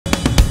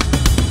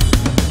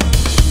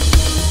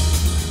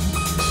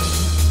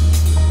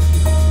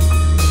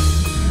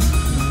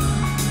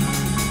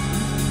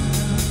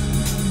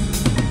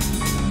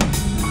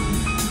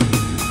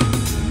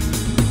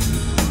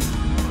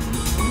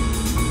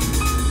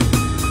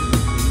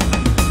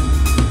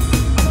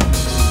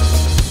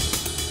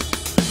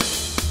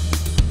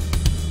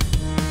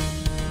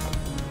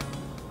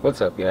What's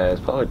up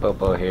guys,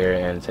 Popo here,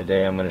 and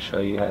today I'm going to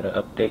show you how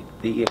to update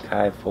the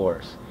Akai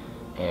Force.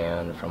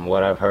 And from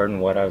what I've heard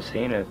and what I've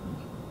seen,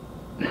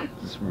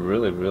 it's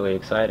really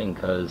exciting,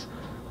 because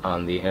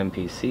on the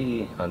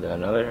MPC, on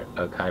another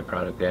Akai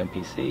product, the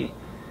MPC,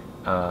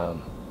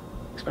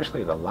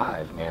 especially the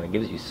Live, man, it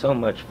gives you so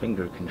much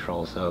finger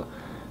control. So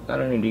not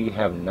only do you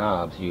have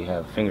knobs, you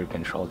have finger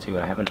control too,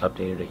 and I haven't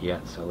updated it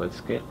yet, so let's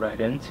get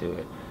right into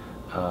it.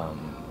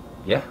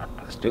 Yeah,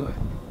 let's do it.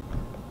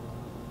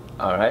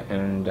 Alright,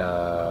 and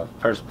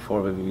first,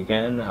 before we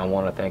begin, I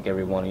want to thank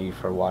every one of you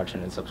for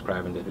watching and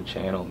subscribing to the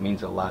channel. It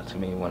means a lot to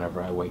me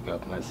whenever I wake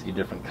up and I see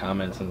different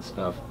comments and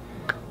stuff.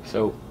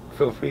 So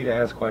feel free to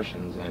ask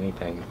questions,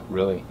 anything,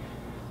 really.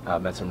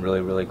 I've met some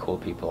really cool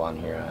people on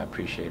here. I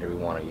appreciate every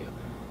one of you.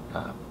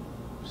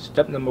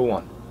 Step number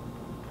 1,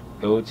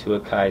 go to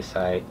Akai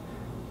site,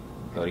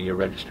 go to your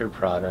registered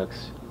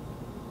products,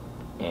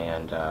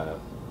 and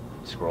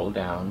scroll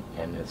down,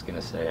 and it's going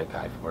to say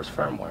Akai Force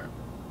firmware.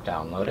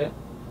 Download it.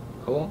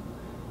 Cool.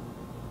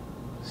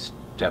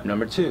 Step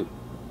number 2,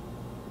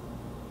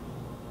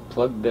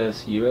 plug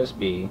this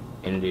USB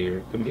into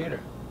your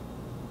computer.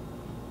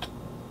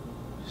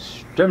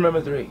 Step number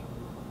 3,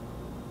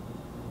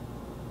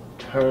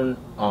 turn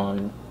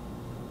on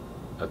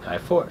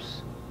Akai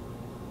Force.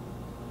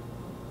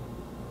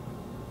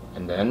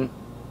 And then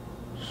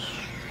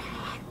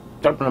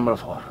step number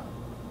 4,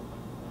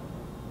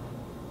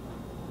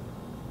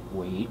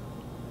 wait.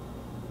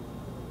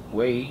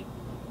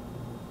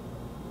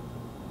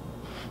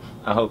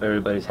 I hope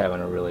everybody's having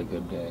a really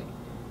good day.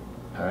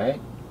 Alright?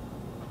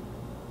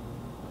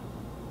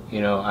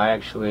 You know, I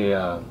actually,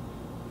 let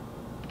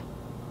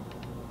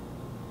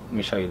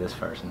me show you this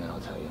first and then I'll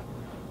tell you.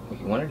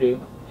 What you want to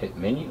do, hit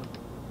menu,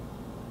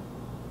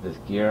 this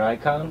gear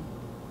icon,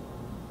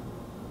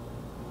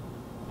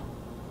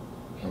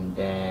 and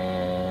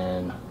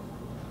then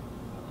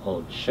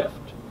hold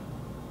shift,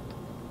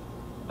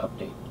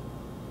 update.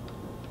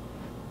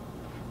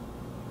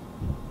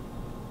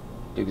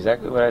 Do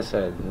exactly what I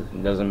said.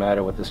 It doesn't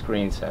matter what the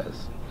screen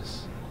says.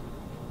 Just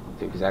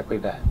do exactly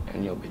that,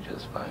 and you'll be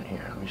just fine.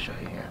 Here, let me show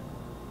you here.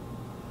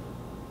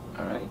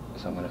 Alright,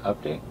 so I'm going to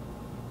update.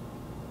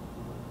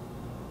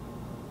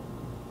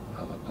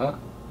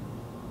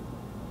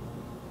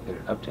 Did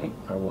it update,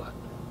 or what?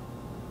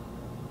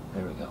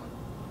 There we go.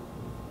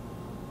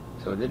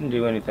 So it didn't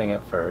do anything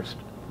at first,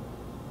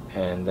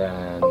 and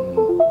then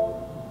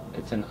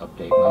it's in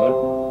update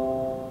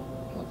mode.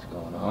 What's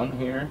going on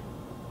here?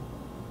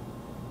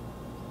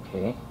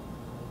 Okay.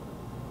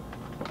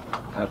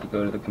 I have to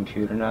go to the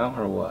computer now,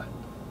 or what?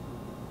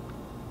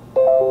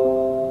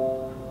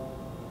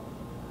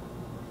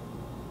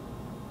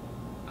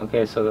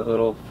 Okay, so the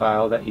little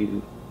file that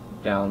you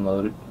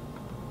downloaded,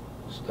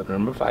 step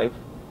number 5.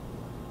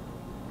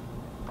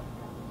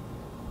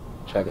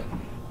 Check it.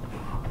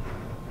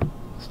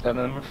 Step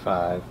number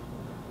 5.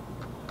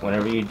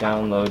 Whenever you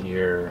download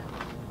your...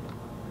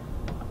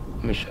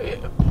 Let me show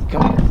you.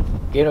 Come here.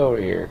 Get over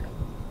here.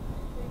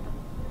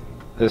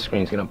 This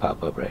screen's gonna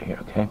pop up right here,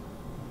 okay?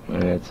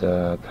 And it's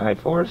Akai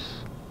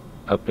Force,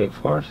 update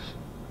Force,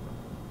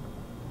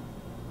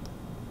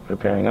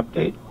 preparing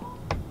update.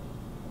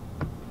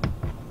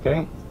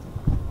 Okay?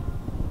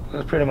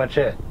 That's pretty much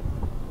it.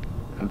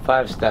 And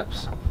 5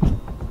 steps.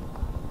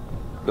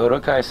 Go to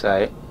Akai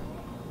site,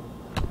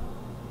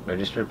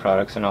 registered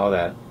products and all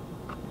that.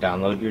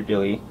 Download your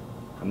DILI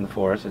from the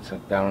Force, it's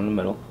down in the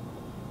middle.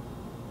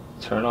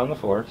 Turn on the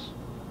Force,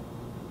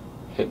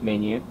 hit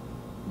menu,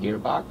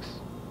 gearbox,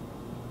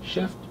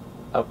 shift,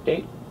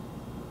 update,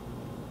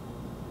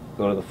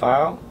 go to the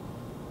file,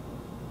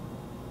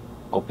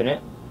 open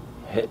it,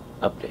 hit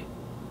update.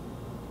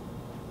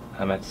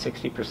 I'm at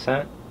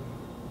 60%,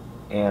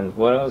 and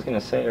what I was going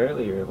to say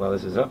earlier while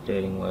this is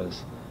updating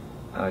was,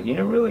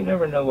 you really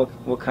never know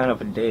what kind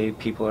of a day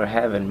people are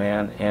having,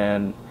 man,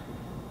 and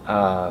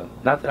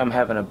not that I'm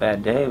having a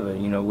bad day, but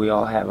you know, we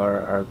all have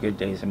our good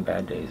days and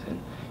bad days, and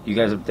you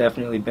guys have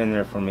definitely been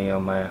there for me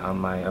on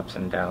my ups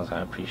and downs. I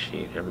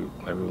appreciate every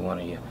one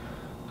of you.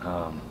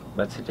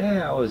 But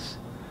today I was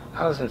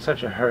in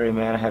such a hurry,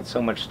 man. I had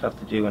so much stuff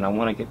to do, and I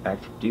want to get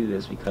back to do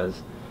this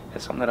because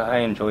it's something that I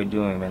enjoy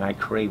doing, man. I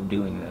crave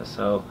doing this.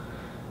 So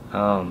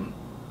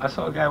I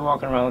saw a guy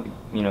walking around with,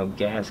 you know,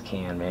 gas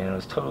can, man. It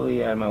was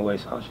totally out of my way,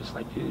 so I was just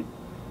like, dude.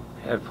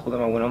 I pulled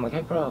out my window. I'm like,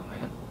 hey, bro,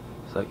 man.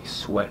 It's like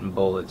sweating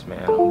bullets,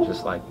 man. I'm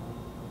just like,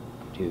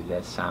 dude,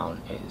 that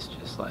sound is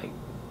just like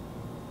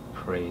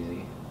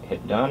crazy.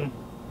 Hit done.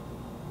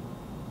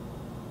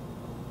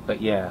 But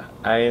yeah,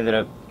 I ended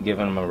up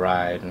giving him a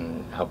ride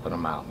and helping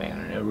him out, man,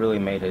 and it really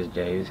made his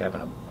day. He was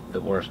having the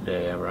worst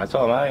day ever. I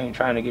told him I ain't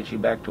trying to get you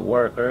back to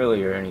work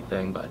early or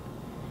anything, but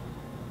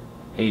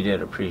he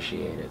did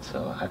appreciate it,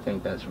 so I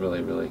think that's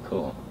really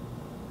cool.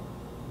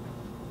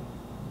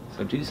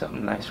 So do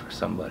something nice for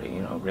somebody,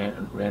 you know,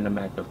 random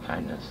act of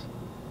kindness.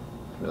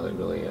 Really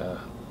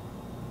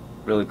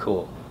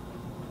cool.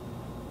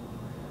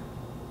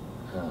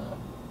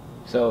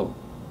 So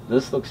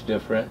this looks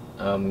different.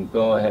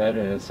 Go ahead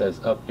and it says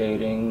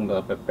updating,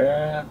 blah, blah,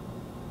 blah.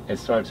 It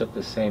starts up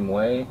the same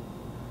way.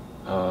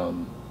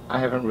 I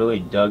haven't really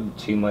dug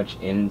too much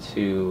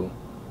into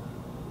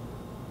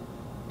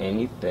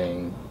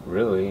anything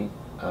really.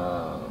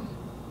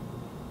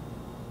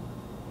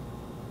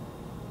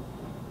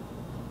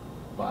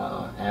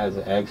 Wow, as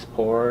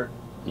export,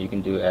 you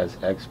can do as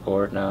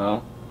export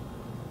now.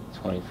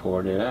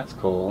 2040, that's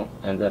cool.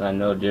 And then I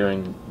know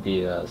during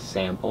the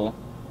sample,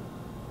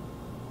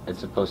 it's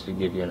supposed to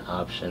give you an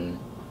option.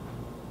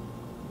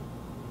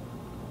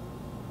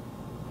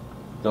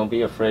 Don't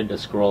be afraid to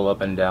scroll up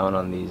and down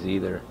on these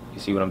either. You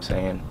see what I'm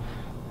saying?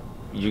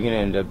 You're gonna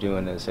end up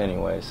doing this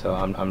anyway, so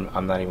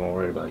I'm not even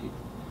worried about you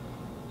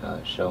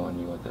showing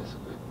you what this is.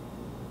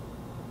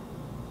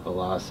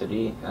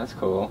 Velocity, that's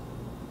cool.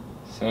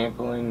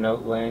 Sampling,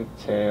 note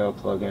length, tail,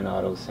 plug-in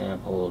auto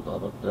sample, blah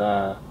blah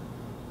blah.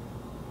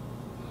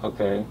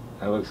 Okay,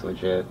 that looks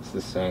legit. It's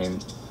the same.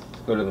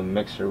 Let's go to the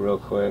mixer real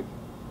quick.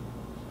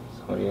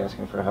 Somebody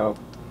asking for help?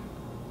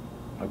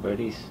 My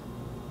buddies.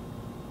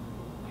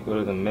 You go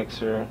to the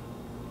mixer.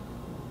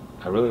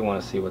 I really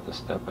want to see what the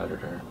step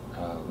editor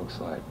looks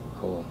like.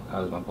 Cool. That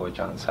was my boy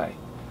John's site.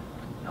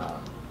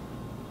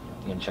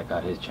 You can check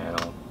out his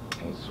channel.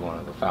 He's one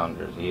of the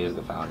founders. He is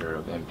the founder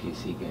of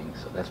MPC Gang,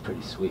 so that's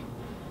pretty sweet.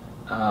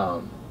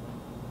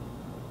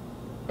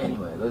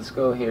 Anyway, let's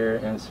go here,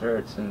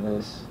 inserts in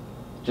this,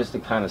 just to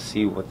kind of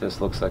see what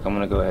this looks like. I'm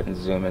going to go ahead and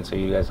zoom in so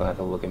you guys don't have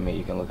to look at me.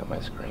 You can look at my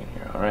screen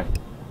here, alright?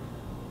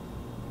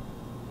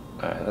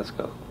 Alright, let's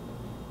go.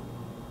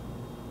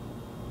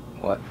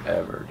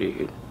 Whatever,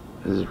 dude.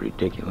 This is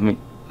ridiculous. Let me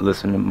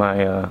listen to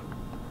my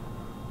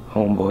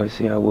homeboy.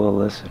 See, I will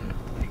listen.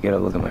 You gotta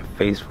look at my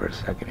face for a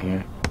second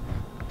here.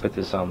 Put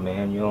this on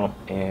manual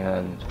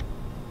and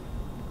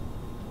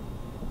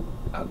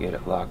I'll get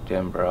it locked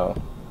in, bro.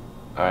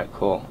 Alright,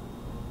 cool.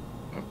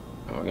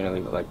 And we're gonna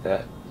leave it like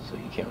that so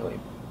you can't really.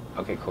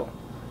 Okay, cool.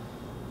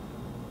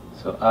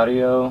 So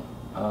audio,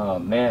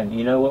 man,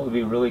 you know what would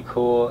be really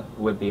cool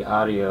with the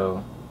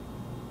audio?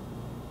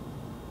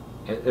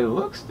 It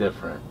looks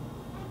different.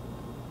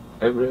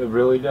 It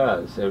really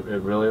does. It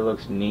really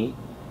looks neat.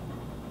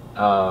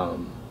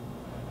 I'm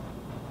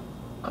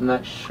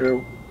not sure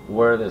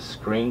where the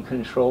screen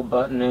control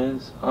button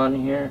is on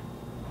here.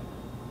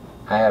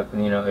 I have,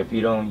 you know, if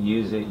you don't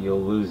use it,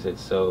 you'll lose it,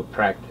 so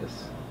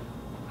practice.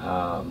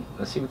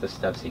 Let's see what the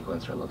step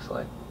sequencer looks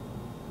like.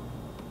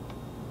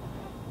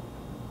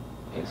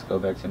 Okay, let's go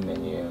back to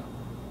menu.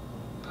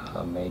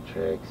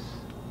 Matrix.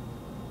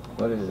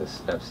 What does the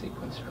step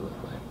sequencer look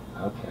like?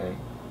 Okay.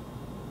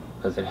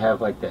 Does it have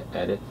like the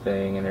edit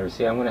thing and everything?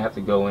 See, I'm going to have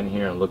to go in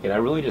here and look at it. I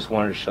really just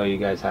wanted to show you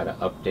guys how to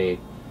update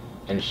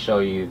and show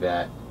you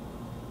that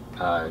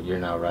you're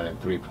now running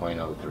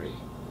 3.03,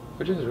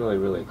 which is really,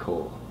 really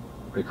cool.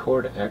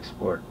 Record,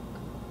 export.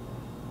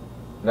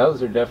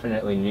 Those are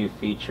definitely new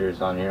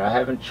features on here. I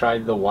haven't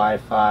tried the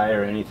Wi-Fi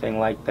or anything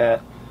like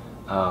that,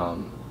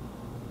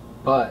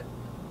 but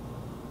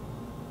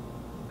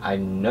I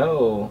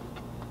know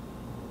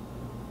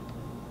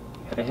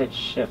you gotta hit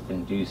shift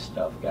and do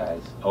stuff,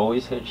 guys.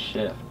 Always hit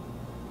shift.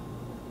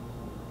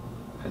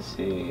 Let's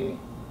see.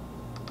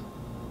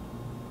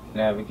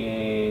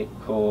 Navigate,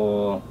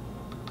 cool.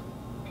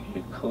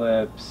 Your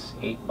clips,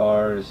 8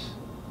 bars.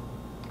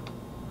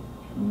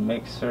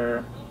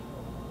 Mixer.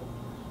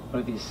 What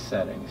are these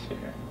settings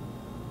here?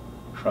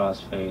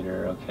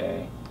 Crossfader,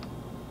 okay.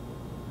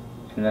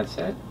 And that's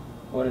it?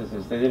 What is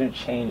this? They didn't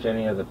change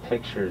any of the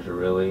pictures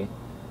really.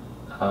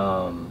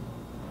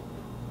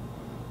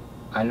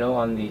 I know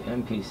on the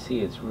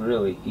MPC it's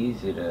really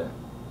easy to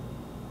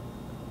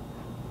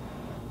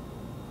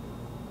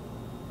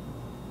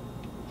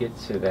get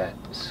to that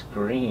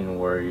screen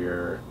where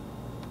you're.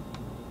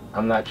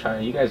 I'm not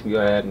trying. You guys can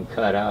go ahead and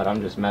cut out.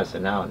 I'm just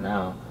messing out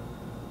now.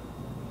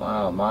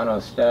 Wow, mono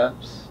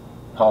steps,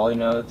 poly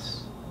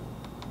notes,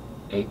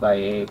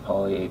 8x8,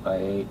 poly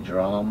 8x8,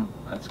 drum.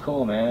 That's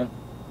cool, man.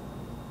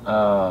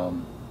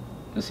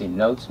 Let's see,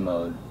 notes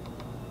mode.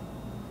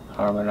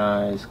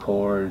 Harmonize,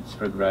 chords,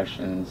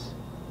 progressions,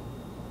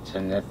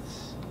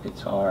 tenets,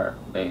 guitar,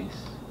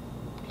 bass,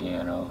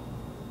 piano,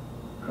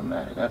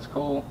 chromatic. That's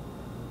cool.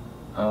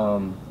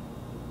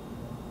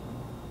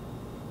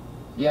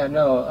 Yeah,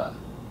 no,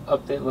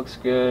 update looks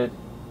good.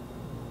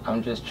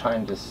 I'm just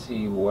trying to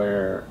see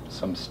where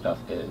some stuff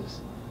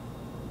is.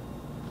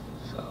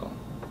 So,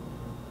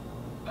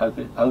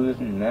 other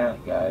than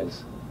that,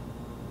 guys,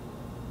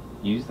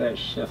 use that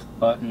shift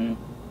button.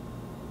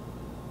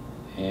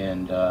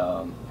 And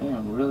man,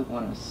 I really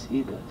want to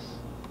see this.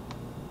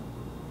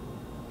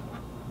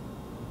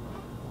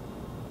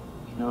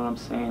 You know what I'm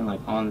saying?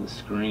 Like on the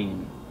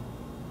screen.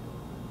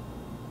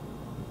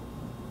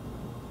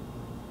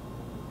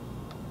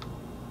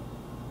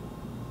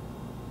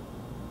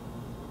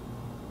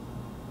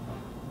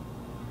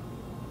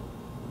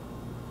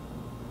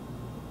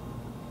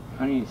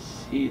 How do you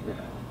see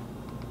that?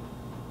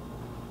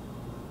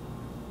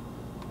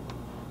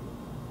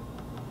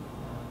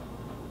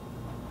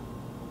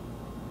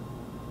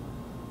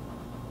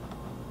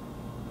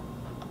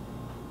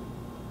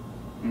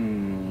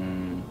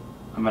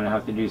 I'm gonna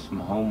have to do some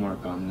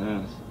homework on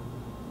this.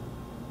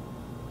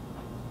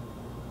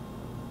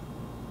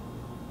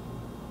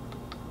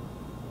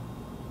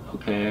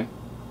 Okay.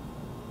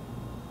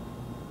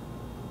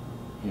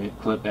 Hit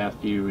clip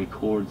after you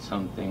record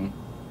something.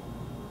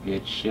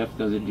 Hit shift,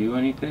 does it do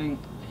anything?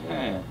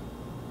 Yeah.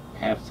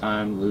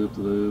 Halftime, loop,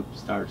 loop,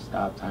 start,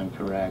 stop, time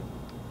correct.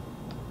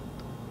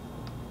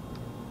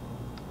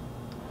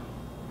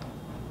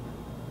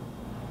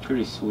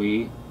 Pretty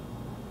sweet.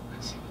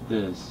 Let's see what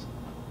this.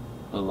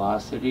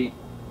 Velocity.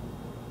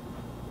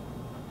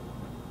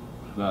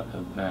 What about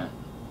event?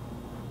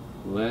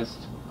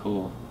 List,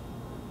 cool.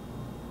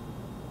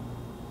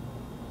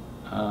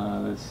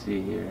 Let's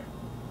see here.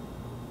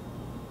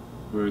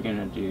 We're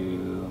gonna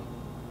do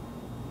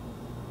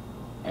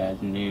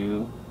add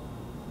new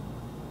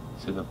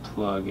to the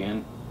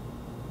plugin.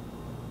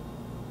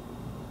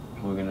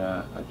 We're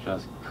gonna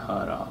adjust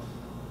cutoff.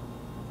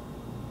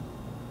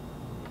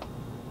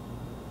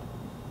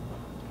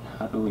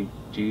 How do we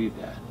do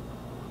that?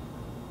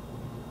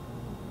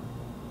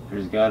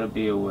 There's got to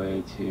be a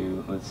way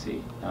to, let's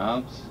see,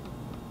 knobs.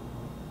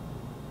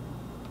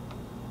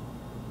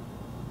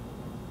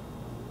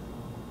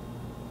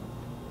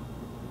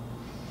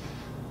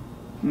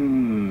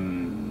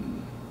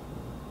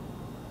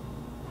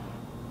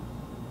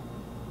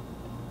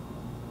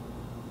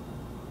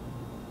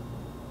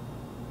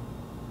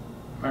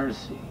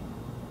 Mercy.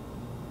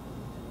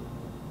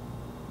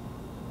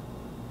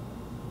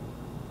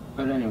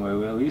 But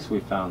anyway, at least we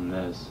found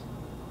this.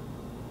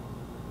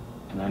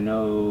 And I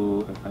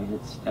know if I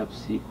hit step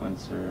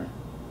sequencer,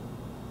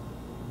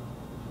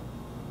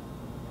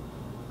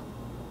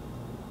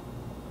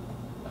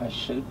 I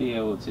should be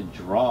able to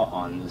draw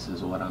on this,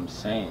 is what I'm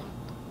saying.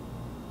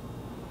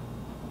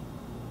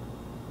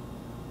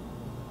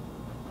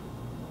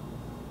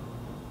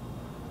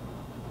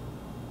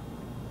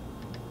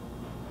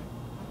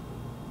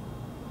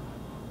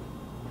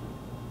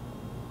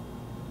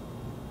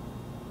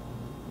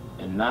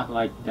 And not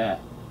like that.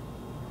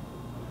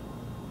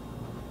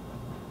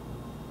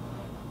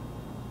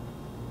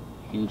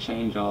 You can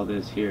change all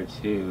this here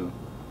too,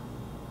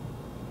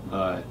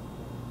 but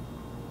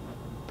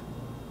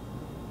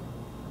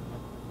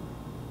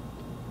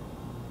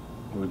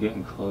we're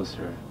getting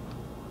closer.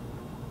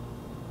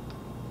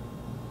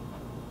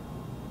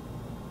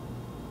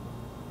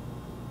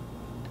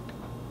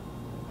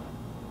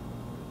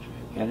 Should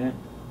I get it?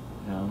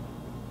 No.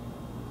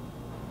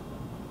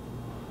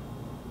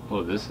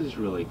 Well, this is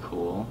really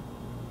cool.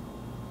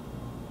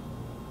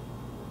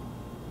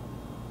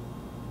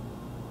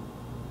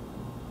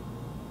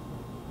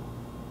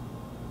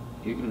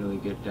 You can really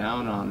get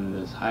down on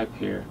this hype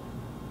here.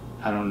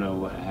 I don't know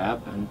what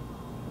happened.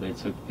 They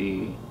took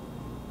the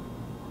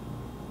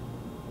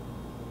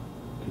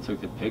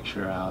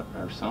picture out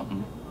or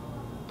something.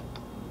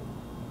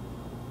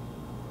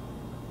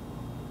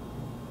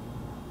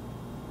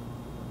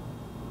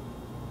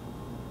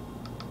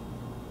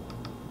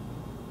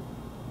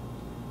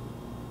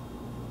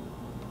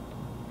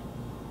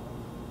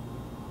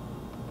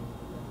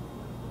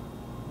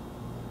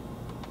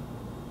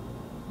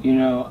 You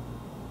know,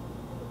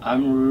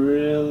 I'm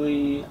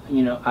really,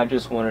 I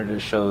just wanted to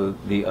show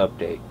the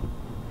update.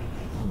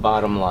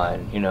 Bottom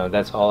line,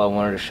 that's all I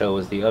wanted to show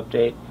was the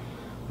update.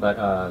 But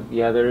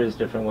yeah, there is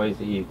different ways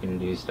that you can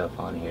do stuff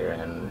on here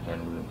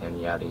and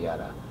yada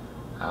yada.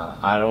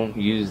 I don't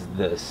use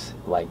this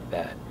like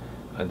that.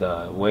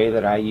 The way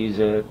that I use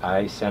it,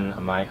 I send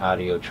my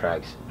audio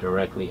tracks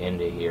directly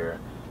into here,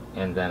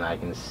 and then I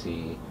can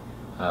see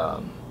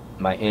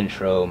my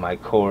intro, my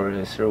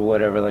chorus, or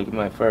whatever, like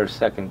my first,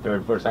 second,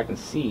 third verse. I can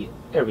see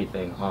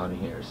everything on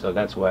here, so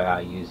that's why I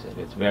use it.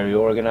 It's very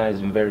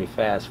organized and very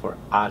fast for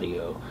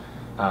audio.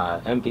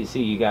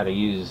 MPC, you got to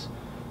use,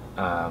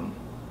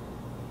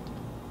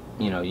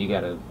 you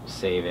got to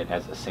save it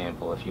as a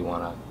sample if you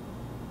want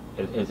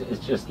to. It's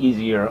just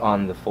easier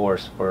on the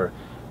Force for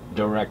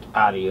direct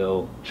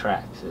audio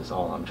tracks, is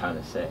all I'm trying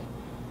to say.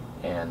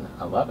 And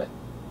I love it.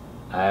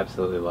 I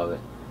absolutely love it.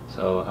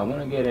 So I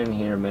want to get in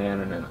here, man,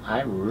 and then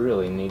I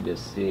really need to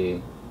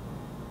see.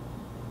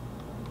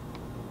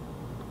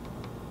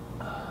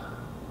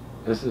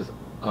 This is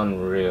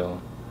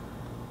unreal.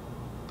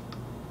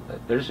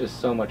 There's just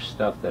so much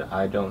stuff that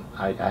I haven't.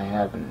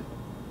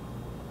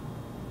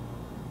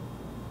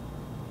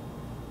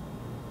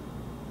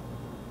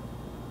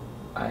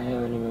 I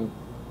haven't even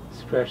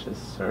scratched the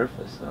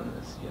surface on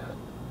this yet.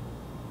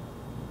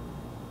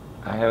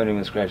 I haven't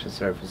even scratched the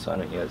surface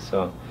on it yet,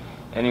 so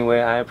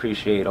anyway, I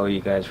appreciate all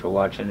you guys for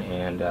watching,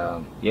 and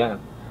yeah,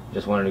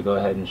 just wanted to go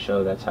ahead and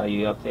show that's how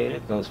you update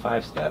it, those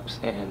 5 steps,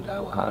 and I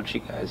will holler at you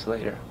guys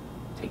later.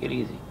 Take it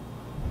easy.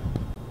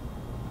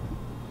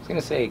 I was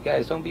gonna say,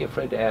 guys, don't be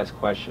afraid to ask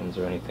questions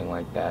or anything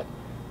like that.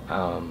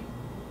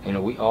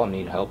 We all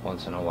need help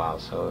once in a while,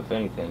 so if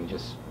anything,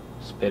 just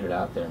spit it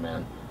out there,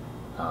 man.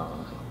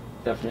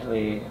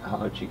 Definitely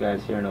holler at you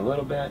guys here in a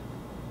little bit.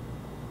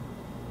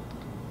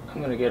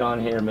 I'm gonna get on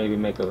here and maybe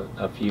make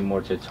a few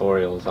more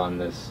tutorials on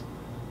this,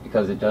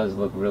 because it does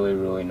look really,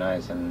 really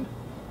nice, and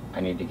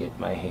I need to get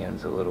my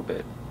hands a little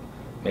bit.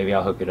 Maybe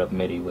I'll hook it up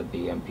MIDI with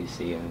the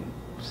MPC and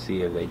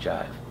see if they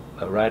jive.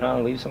 But right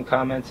on, leave some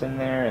comments in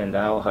there, and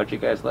I'll hug you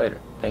guys later.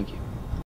 Thank you.